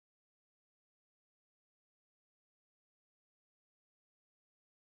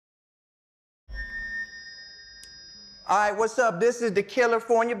All right, what's up? This is the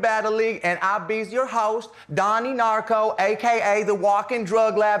California Battle League, and I'll be your host, Donnie Narco, a.k.a. the Walking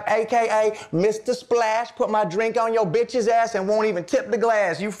Drug Lab, a.k.a. Mr. Splash. Put my drink on your bitch's ass and won't even tip the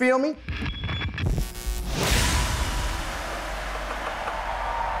glass. You feel me?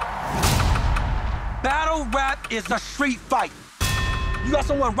 Battle rap is a street fight. You got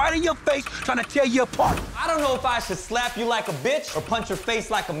someone right in your face trying to tear you apart. I don't know if I should slap you like a bitch or punch your face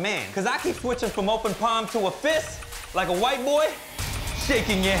like a man. Cause I keep switching from open palm to a fist, like a white boy,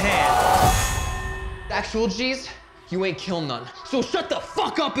 shaking your hand. Actual G's, you ain't kill none. So shut the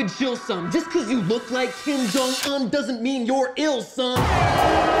fuck up and chill, son. Just cause you look like Kim Jong-un doesn't mean you're ill, son.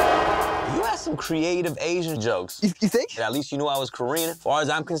 You had some creative Asian jokes. You think? At least you knew I was Korean. As far as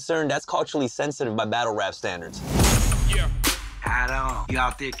I'm concerned, that's culturally sensitive by battle rap standards. Yeah. I don't. You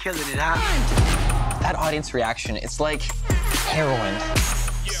out there killing it, huh? That audience reaction, it's like heroin.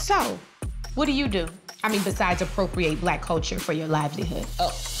 Yeah. So, what do you do? I mean, besides appropriate black culture for your livelihood.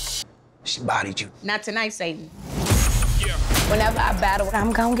 Oh. She bodied you. Not tonight, Satan. Yeah. Whenever I battle,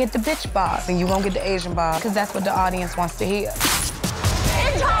 I'm gonna get the bitch boss, and you gonna get the Asian boss, because that's what the audience wants to hear.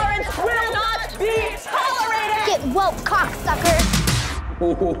 Intolerance will not be tolerated! Get woke, cocksuckers!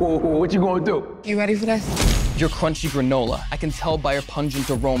 What you gonna do? You ready for this? Your crunchy granola. I can tell by your pungent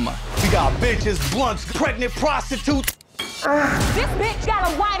aroma. We got bitches, blunts, pregnant prostitutes. This bitch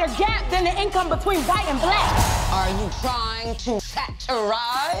got a wider gap than the income between white and black. Are you trying to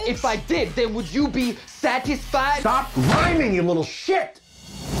satirize? If I did, then would you be satisfied? Stop rhyming, you little shit!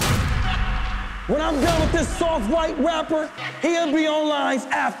 When I'm done with this soft white rapper, he'll be on lines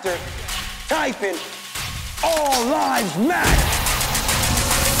after, typing, all lives matter.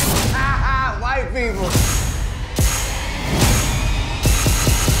 White people.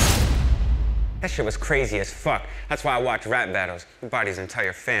 That shit was crazy as fuck. That's why I watch rap battles. Body's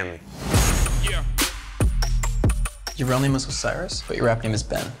entire family. Yeah. Your real name is Osiris, but your rap name is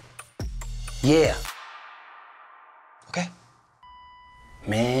Ben. Yeah. Okay.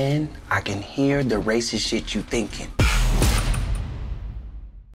 Man, I can hear the racist shit you thinking.